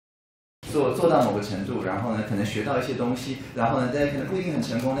做到某个程度，然后呢可能学到一些东西，然后呢但可能不一定很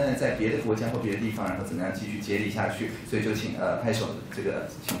成功，但是在别的国家或别的地方，然后怎么样继续接力下去？所以就请拍手这个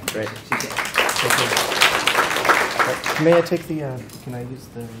请，对，谢谢。May I take the? Can I use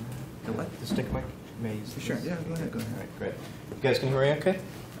the what? The stick mic? May I use the Sure. Yeah. Go ahead. Go ahead. All right. Great. You guys can hear me okay?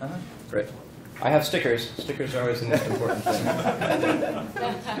 Great. I have stickers. Stickers are always the most important thing.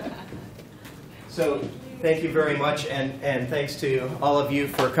 So thank you very much, and thanks to all of you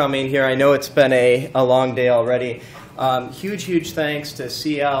for coming here. I know it's been a long day already. Huge thanks to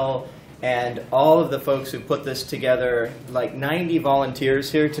CL and all of the folks who put this together, like 90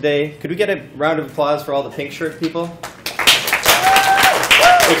 volunteers here today. Could we get a round of applause for all the pink shirt people?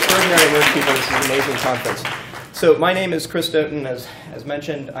 Extraordinary work, people. This is an amazing conference. So my name is Chris Doten. As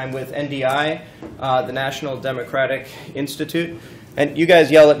mentioned, I'm with NDI, the National Democratic Institute. And you guys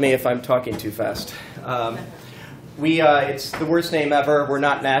yell at me if I'm talking too fast. It's the worst name ever. We're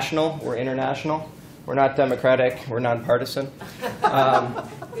not national. We're international. We're not democratic. We're nonpartisan. But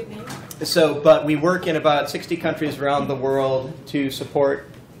we work in about 60 countries around the world to support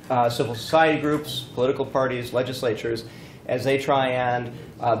civil society groups, political parties, legislatures, as they try and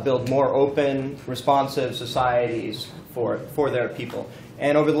build more open, responsive societies for their people.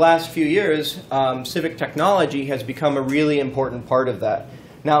 And over the last few years, civic technology has become a really important part of that.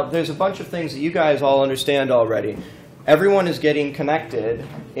 Now, there's a bunch of things that you guys all understand already. Everyone is getting connected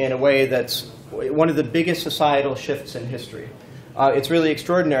in a way that's one of the biggest societal shifts in history. It's really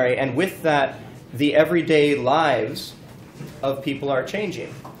extraordinary, and with that, the everyday lives of people are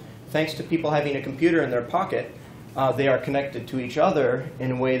changing. Thanks to people having a computer in their pocket, they are connected to each other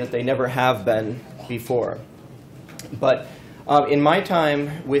in a way that they never have been before. But in my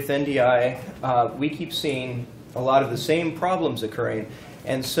time with NDI, we keep seeing a lot of the same problems occurring.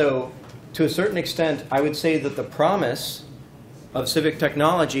 And so, to a certain extent, I would say that the promise of civic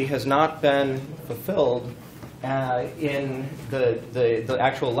technology has not been fulfilled in the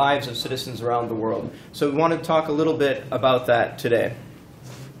actual lives of citizens around the world. So we want to talk a little bit about that today.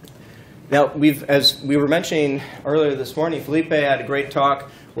 Now, as we were mentioning earlier this morning, Felipe had a great talk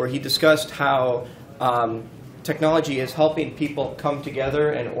where he discussed how technology is helping people come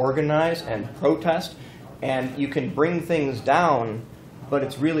together and organize and protest. And you can bring things down, but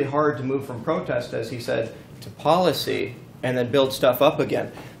it's really hard to move from protest, as he said, to policy and then build stuff up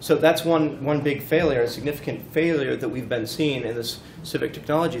again. So that's one big failure, a significant failure that we've been seeing in this civic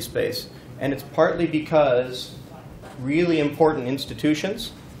technology space. And it's partly because really important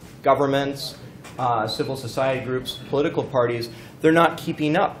institutions, governments, civil society groups, political parties, they're not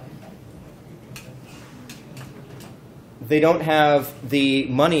keeping up. They don't have the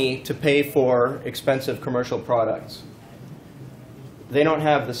money to pay for expensive commercial products. They don't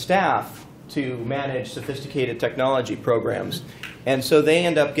have the staff to manage sophisticated technology programs. And so they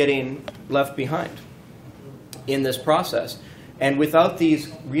end up getting left behind in this process. And without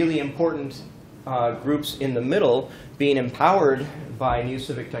these really important groups in the middle being empowered by new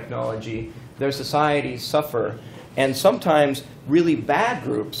civic technology, their societies suffer. And sometimes really bad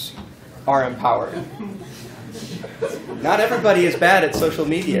groups are empowered. Not everybody is bad at social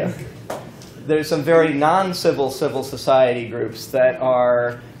media. There's some very non-civil civil society groups that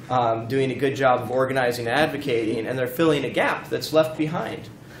are doing a good job of organizing and advocating, and they're filling a gap that's left behind.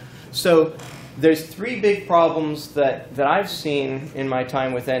 So there's three big problems that I've seen in my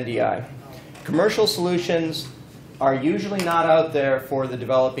time with NDI. Commercial solutions are usually not out there for the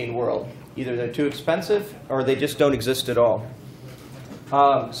developing world. Either they're too expensive or they just don't exist at all.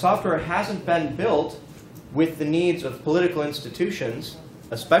 Software hasn't been built with the needs of political institutions,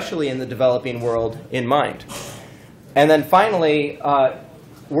 especially in the developing world, in mind. And then finally,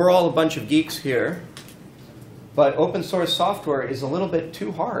 we're all a bunch of geeks here, but open source software is a little bit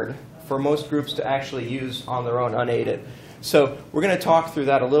too hard for most groups to actually use on their own unaided. So we're going to talk through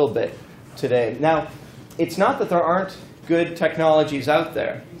that a little bit today. Now, it's not that there aren't good technologies out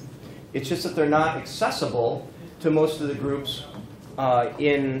there. It's just that they're not accessible to most of the groups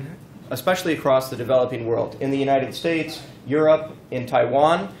especially across the developing world. In the United States, Europe, in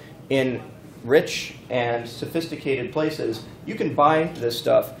Taiwan, in rich and sophisticated places, you can buy this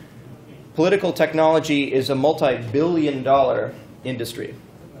stuff. Political technology is a multi-billion-dollar industry.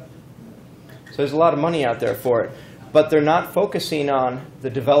 So there's a lot of money out there for it. But they're not focusing on the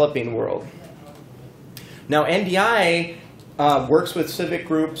developing world. Now, NDI works with civic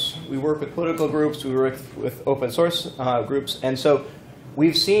groups. We work with political groups. We work with open source groups. And so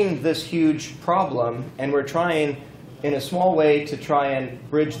we've seen this huge problem, and we're trying in a small way to try and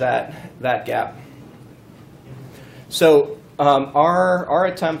bridge that gap. So our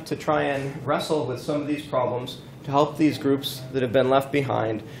attempt to try and wrestle with some of these problems to help these groups that have been left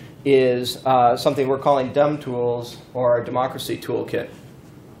behind is something we're calling DemTools, or our Democracy Toolkit.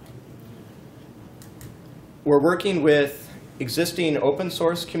 We're working with existing open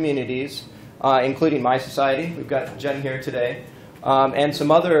source communities, including My Society. We've got Jen here today. And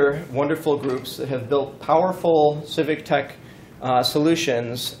some other wonderful groups that have built powerful civic tech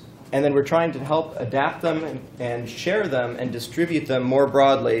solutions, and then we're trying to help adapt them and share them and distribute them more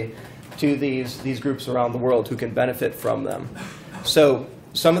broadly to these groups around the world who can benefit from them. So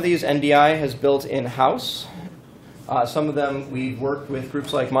some of these NDI has built in-house. Some of them we've worked with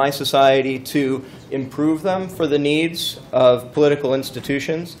groups like My Society to improve them for the needs of political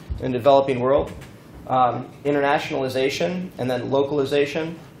institutions in the developing world. Internationalization and then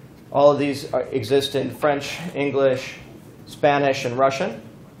localization. All of these exist in French, English, Spanish, and Russian.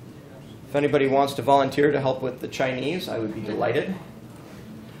 If anybody wants to volunteer to help with the Chinese, I would be delighted.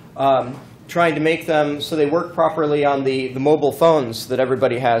 Trying to make them so they work properly on the mobile phones that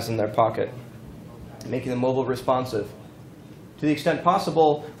everybody has in their pocket. Making them mobile responsive. To the extent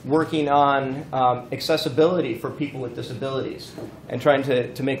possible, working on accessibility for people with disabilities and trying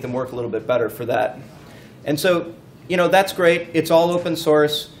to make them work a little bit better for that. And so, that's great. It's all open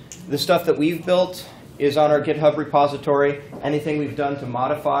source. The stuff that we've built is on our GitHub repository. Anything we've done to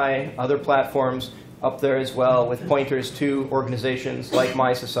modify other platforms up there as well, with pointers to organizations like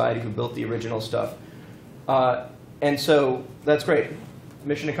My Society who built the original stuff. And so that's great.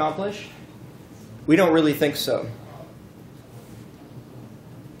 Mission accomplished? We don't really think so.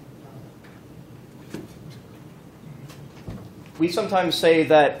 We sometimes say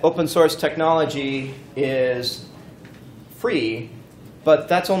that open source technology is free, but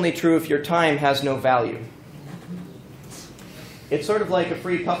that's only true if your time has no value. It's sort of like a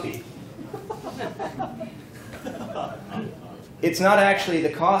free puppy. It's not actually the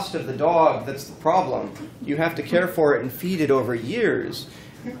cost of the dog that's the problem. You have to care for it and feed it over years.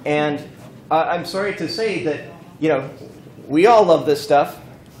 And I'm sorry to say that, we all love this stuff,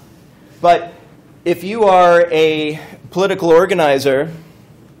 but if you are a political organizer,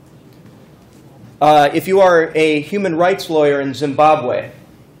 if you are a human rights lawyer in Zimbabwe,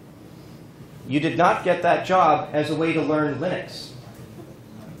 you did not get that job as a way to learn Linux.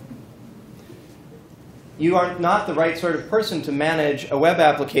 You are not the right sort of person to manage a web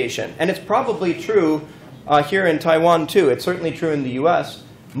application. And it's probably true here in Taiwan, too. It's certainly true in the US.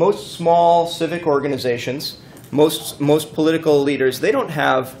 Most small civic organizations, most political leaders, they don't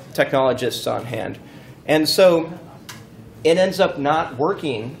have technologists on hand. And so it ends up not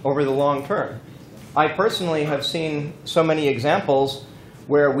working over the long term. I personally have seen so many examples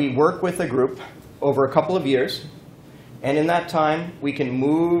where we work with a group over a couple of years, and in that time we can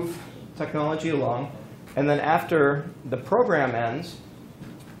move technology along, and then after the program ends,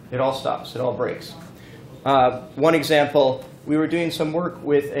 it all stops, it all breaks. One example, we were doing some work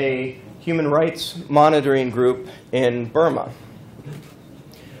with a human rights monitoring group in Burma.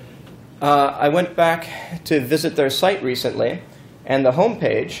 I went back to visit their site recently, and the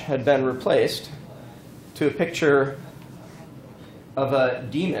homepage had been replaced to a picture of a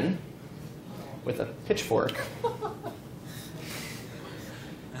demon with a pitchfork.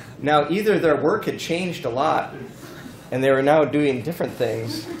 Now, either their work had changed a lot, and they were now doing different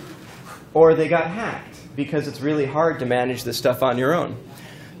things, or they got hacked, because it's really hard to manage this stuff on your own.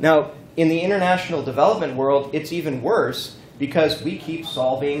 Now, in the international development world, it's even worse, because we keep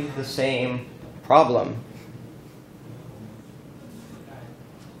solving the same problem.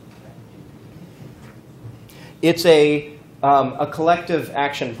 It's a collective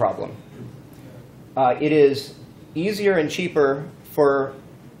action problem. It is easier and cheaper for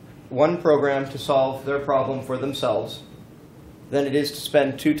one program to solve their problem for themselves than it is to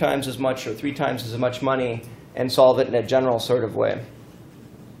spend 2 times as much or 3 times as much money and solve it in a general sort of way.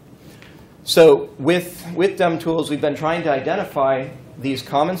 So with DemTools, we've been trying to identify these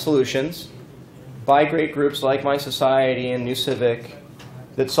common solutions by great groups like My Society and New Civic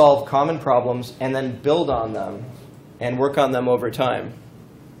that solve common problems and then build on them and work on them over time.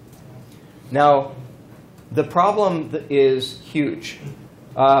 Now, the problem is huge.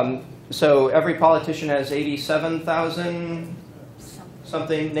 So every politician has 87,000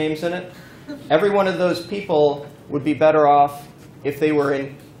 something names in it. Every one of those people would be better off if they were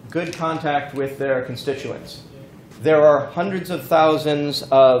in good contact with their constituents. There are hundreds of thousands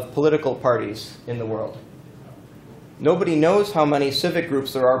of political parties in the world. Nobody knows how many civic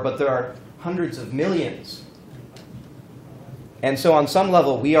groups there are, but there are hundreds of millions. And so on some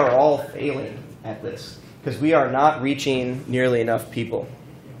level, we are all failing at this, because we are not reaching nearly enough people.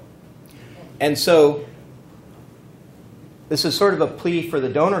 And so this is sort of a plea for the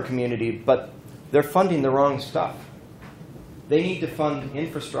donor community, but they're funding the wrong stuff. they need to fund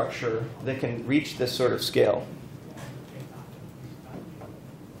infrastructure that can reach this sort of scale.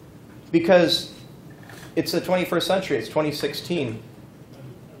 Because it's the 21st century, it's 2016.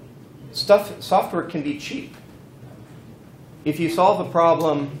 Software can be cheap. If you solve a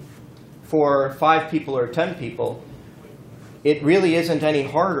problem for 5 people or 10 people, it really isn't any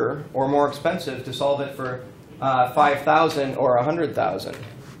harder or more expensive to solve it for 5,000 or 100,000.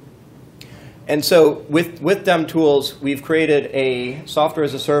 And so with DemTools, we've created a software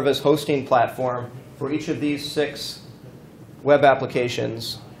as a service hosting platform for each of these 6 web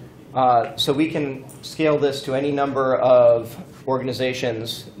applications. So we can scale this to any number of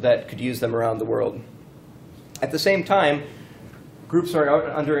organizations that could use them around the world. At the same time, groups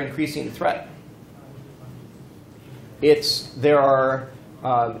are under increasing threat.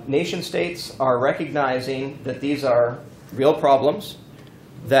 Nation states are recognizing that these are real problems,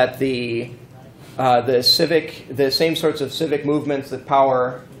 that the same sorts of civic movements that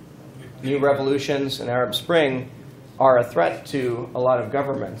power new revolutions and Arab Spring are a threat to a lot of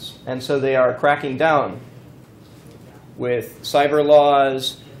governments. And so they are cracking down with cyber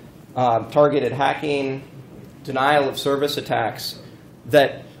laws, targeted hacking, denial of service attacks,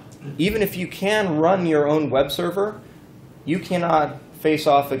 that even if you can run your own web server, you cannot face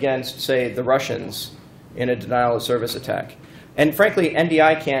off against, say, the Russians in a denial of service attack. And frankly,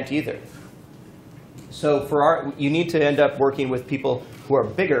 NDI can't either. So you need to end up working with people who are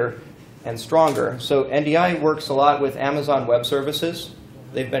bigger and stronger. So NDI works a lot with Amazon Web Services.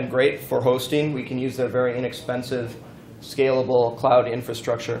 They've been great for hosting. We can use their very inexpensive, scalable cloud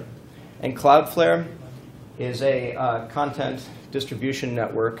infrastructure. And Cloudflare is a content distribution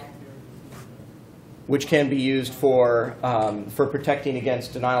network which can be used for protecting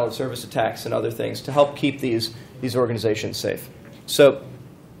against denial of service attacks and other things to help keep these organizations safe. So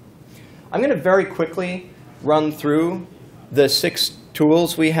I'm going to very quickly run through the 6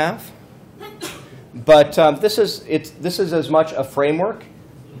 tools we have. But this is as much a framework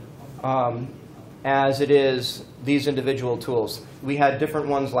as it is these individual tools. We had different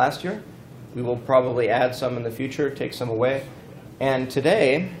ones last year. We will probably add some in the future, take some away. And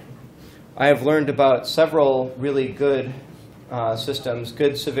today, I have learned about several really good systems,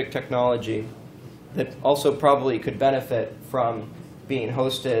 good civic technology, that also probably could benefit from being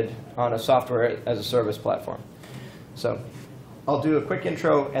hosted on a software as a service platform. So I'll do a quick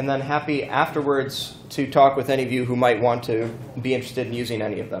intro, and then happy afterwards to talk with any of you who might want to be interested in using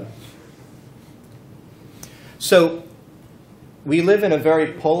any of them. So we live in a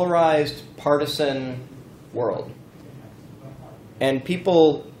very polarized, partisan world. And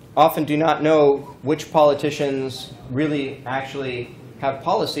people often do not know which politicians really actually have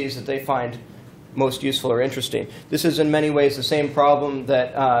policies that they find most useful or interesting. This is in many ways the same problem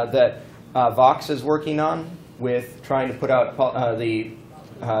that Vox is working on with trying to put out the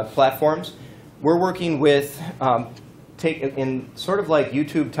platforms. We're working with, in sort of like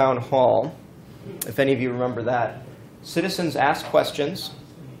YouTube Town Hall, if any of you remember that, citizens ask questions.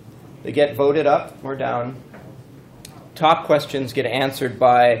 They get voted up or down. Top questions get answered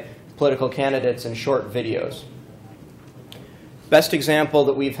by political candidates in short videos. Best example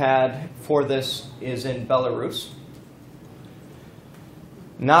that we've had for this is in Belarus.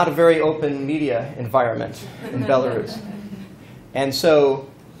 Not a very open media environment in Belarus. And so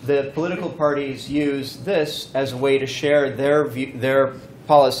the political parties use this as a way to share their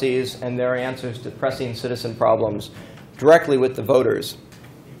policies and their answers to pressing citizen problems directly with the voters.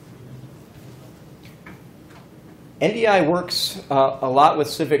 NDI works a lot with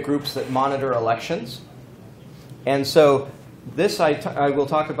civic groups that monitor elections. And so this I will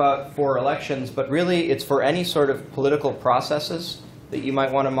talk about for elections, but really it's for any sort of political processes that you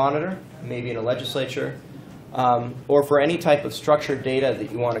might want to monitor, maybe in a legislature, or for any type of structured data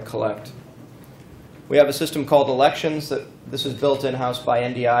that you want to collect. We have a system called Elections. This is built in-house by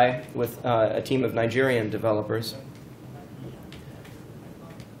NDI with a team of Nigerian developers.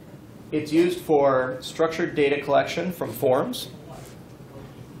 It's used for structured data collection from forms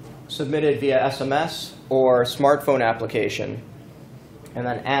submitted via SMS or smartphone application, and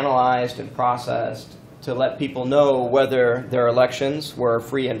then analyzed and processed to let people know whether their elections were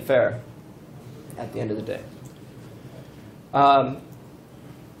free and fair at the end of the day.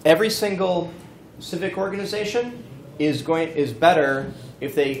 Every single civic organization is better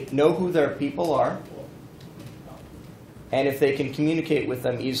if they know who their people are and if they can communicate with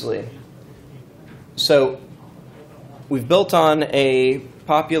them easily. So we've built on a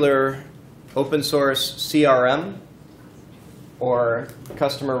popular open source CRM or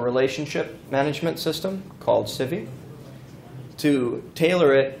customer relationship management system called Civi to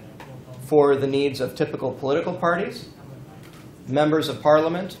tailor it for the needs of typical political parties members of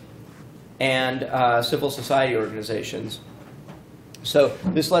parliament, and civil society organizations. So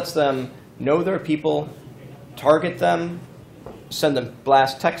this lets them know their people, target them, send them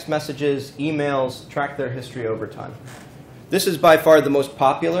blast text messages, emails, track their history over time. This is by far the most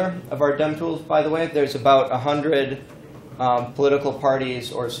popular of our DemTools, by the way. There's about 100 political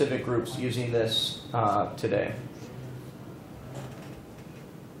parties or civic groups using this today.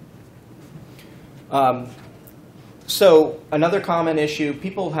 So another common issue,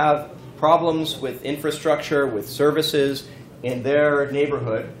 people have problems with infrastructure, with services in their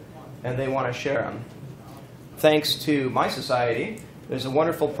neighborhood, and they want to share them. Thanks to my society, there's a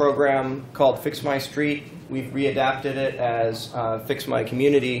wonderful program called Fix My Street. We've readapted it as Fix My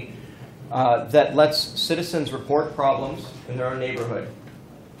Community that lets citizens report problems in their own neighborhood.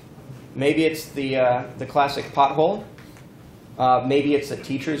 Maybe it's the classic pothole. Maybe it's that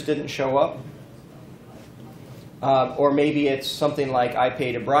teachers didn't show up. Or maybe it's something like I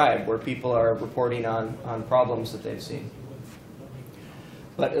paid a bribe, where people are reporting on problems that they've seen.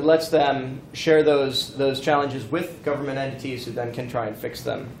 But it lets them share those challenges with government entities who then can try and fix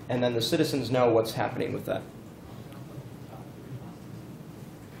them. And then the citizens know what's happening with that.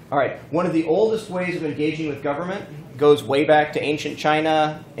 All right, one of the oldest ways of engaging with government goes way back to ancient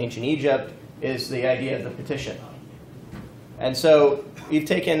China, ancient Egypt, is the idea of the petition. And so we've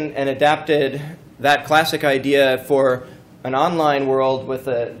taken and adapted that classic idea for an online world with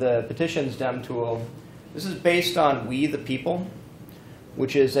the Petitions Dem tool. This is based on We the People,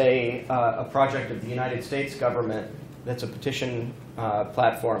 which is a project of the United States government that's a petition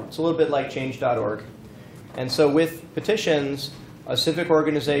platform. It's a little bit like change.org. And so with petitions, a civic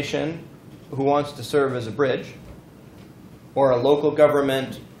organization who wants to serve as a bridge, or a local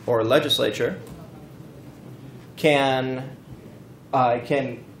government or a legislature,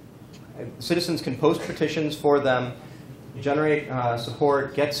 citizens can post petitions for them, generate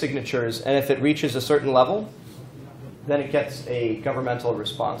support, get signatures, and if it reaches a certain level, then it gets a governmental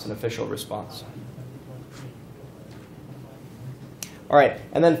response, an official response. All right,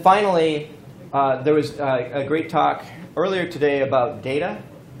 and then finally, there was a great talk earlier today about data,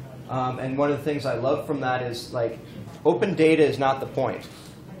 and one of the things I love from that is, like, open data is not the point.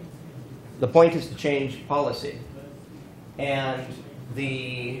 The point is to change policy. And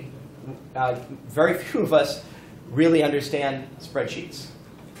very few of us really understand spreadsheets.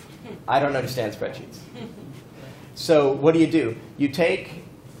 I don't understand spreadsheets. So what do? You take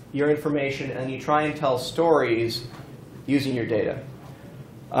your information and you try and tell stories using your data.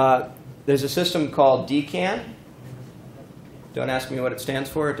 There's a system called DCAN. Don't ask me what it stands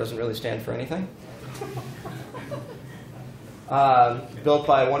for. It doesn't really stand for anything. Built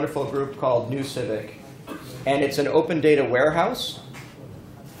by a wonderful group called New Civic. And it's an open data warehouse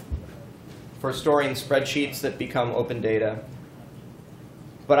for storing spreadsheets that become open data.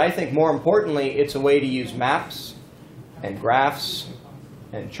 But I think more importantly, it's a way to use maps and graphs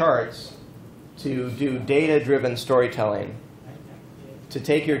and charts to do data-driven storytelling, to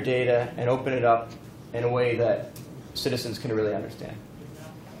take your data and open it up in a way that citizens can really understand.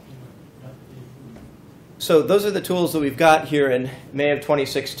 So those are the tools that we've got here in May of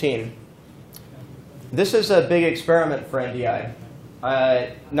 2016. This is a big experiment for NDI.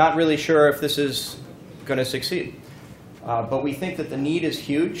 Not really sure if this is going to succeed. But we think that the need is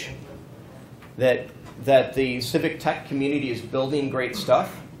huge, that the civic tech community is building great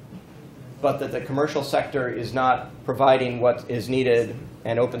stuff, but that the commercial sector is not providing what is needed,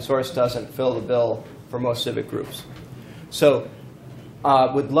 and open source doesn't fill the bill for most civic groups. So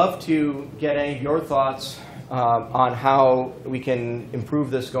would love to get any of your thoughts on how we can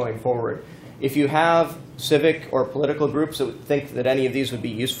improve this going forward. If you have civic or political groups that think that any of these would be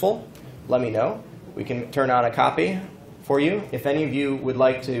useful, let me know. We can turn on a copy for you. If any of you would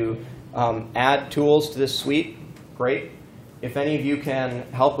like to add tools to this suite, great. If any of you can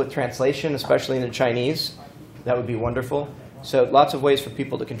help with translation, especially into Chinese, that would be wonderful. So lots of ways for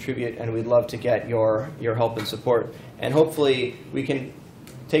people to contribute, and we'd love to get your help and support. And hopefully we can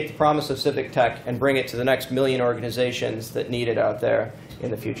take the promise of civic tech and bring it to the next million organizations that need it out there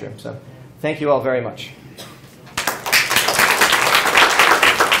in the future. So thank you all very much.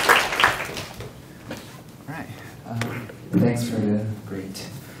 All right. Thanks for the great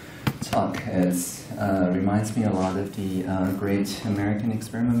talk. It reminds me a lot of the great American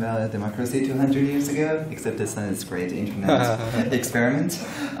experiment about democracy 200 years ago, except this one is great internet experiment.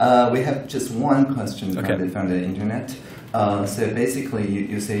 We have just one question from the internet. So basically,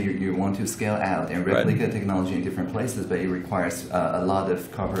 you say you want to scale out and replicate technology in different places, but it requires a lot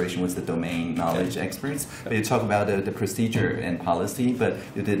of cooperation with the domain knowledge experts. But you talk about the procedure and policy, but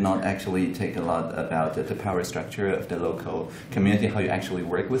you did not actually take a lot about the power structure of the local community, how you actually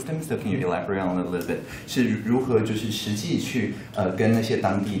work with them. So can you elaborate on it a little bit? 是如何就是实际去跟那些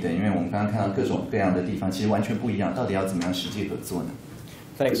当地的，因为我们刚刚看到各种各样的地方其实完全不一样，到底要怎么样实际合作呢？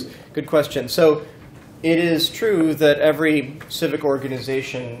 Thanks. Good question. So it is true that every civic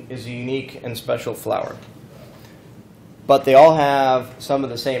organization is a unique and special flower. But they all have some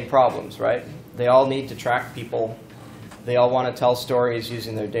of the same problems, right? They all need to track people. They all want to tell stories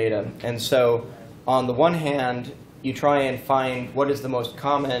using their data. And so on the one hand, you try and find what is the most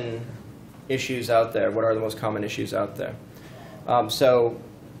common issues out there. What are the most common issues out there? So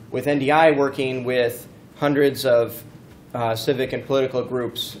with NDI working with hundreds of civic and political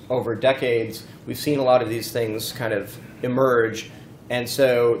groups over decades, we've seen a lot of these things kind of emerge. And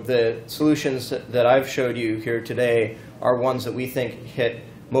so the solutions that I've showed you here today are ones that we think hit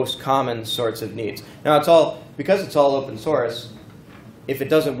most common sorts of needs. Now, because it's all open source, if it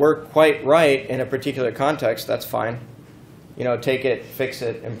doesn't work quite right in a particular context, that's fine. You know, take it, fix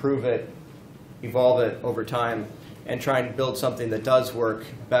it, improve it, evolve it over time, and try and build something that does work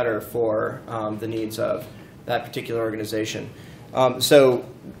better for the needs of that particular organization. So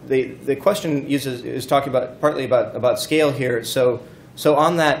the question is talking about partly about scale here. So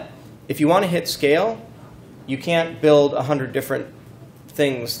on that, if you want to hit scale, you can't build 100 different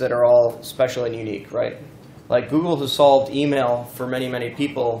things that are all special and unique, right? Like Google has solved email for many, many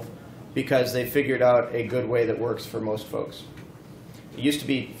people because they figured out a good way that works for most folks. It used to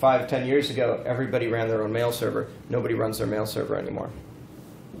be 5, 10 years ago, everybody ran their own mail server. Nobody runs their mail server anymore.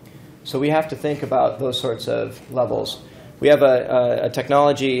 So we have to think about those sorts of levels. We have a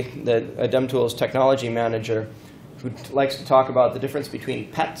technology, a DemTools technology manager, who likes to talk about the difference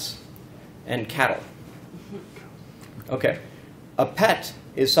between pets and cattle. Okay, a pet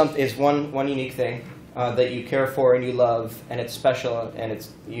is one unique thing that you care for and you love, and it's special, and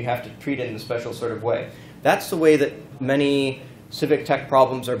you have to treat it in a special sort of way. That's the way that many civic tech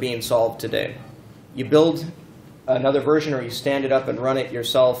problems are being solved today. You build another version, or you stand it up and run it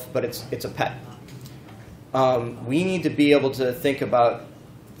yourself, but it's a pet. We need to be able to think about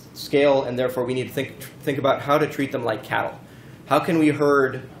scale, and therefore we need to think about how to treat them like cattle. How can we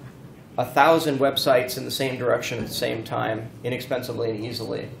herd 1,000 websites in the same direction at the same time, inexpensively and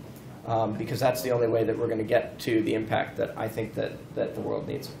easily? Because that's the only way that we're going to get to the impact that I think that the world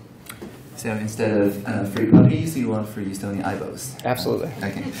needs. So instead of free puppies, you want free Estonian eyeballs. Absolutely.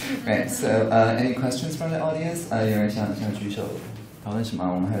 Okay. Right. So any questions from the audience? 有人想举手讨论什么？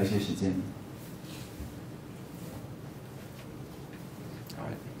我们还有一些时间。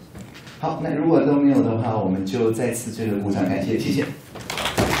好，那如果都没有的话，我们就再次这个鼓掌感谢，谢谢。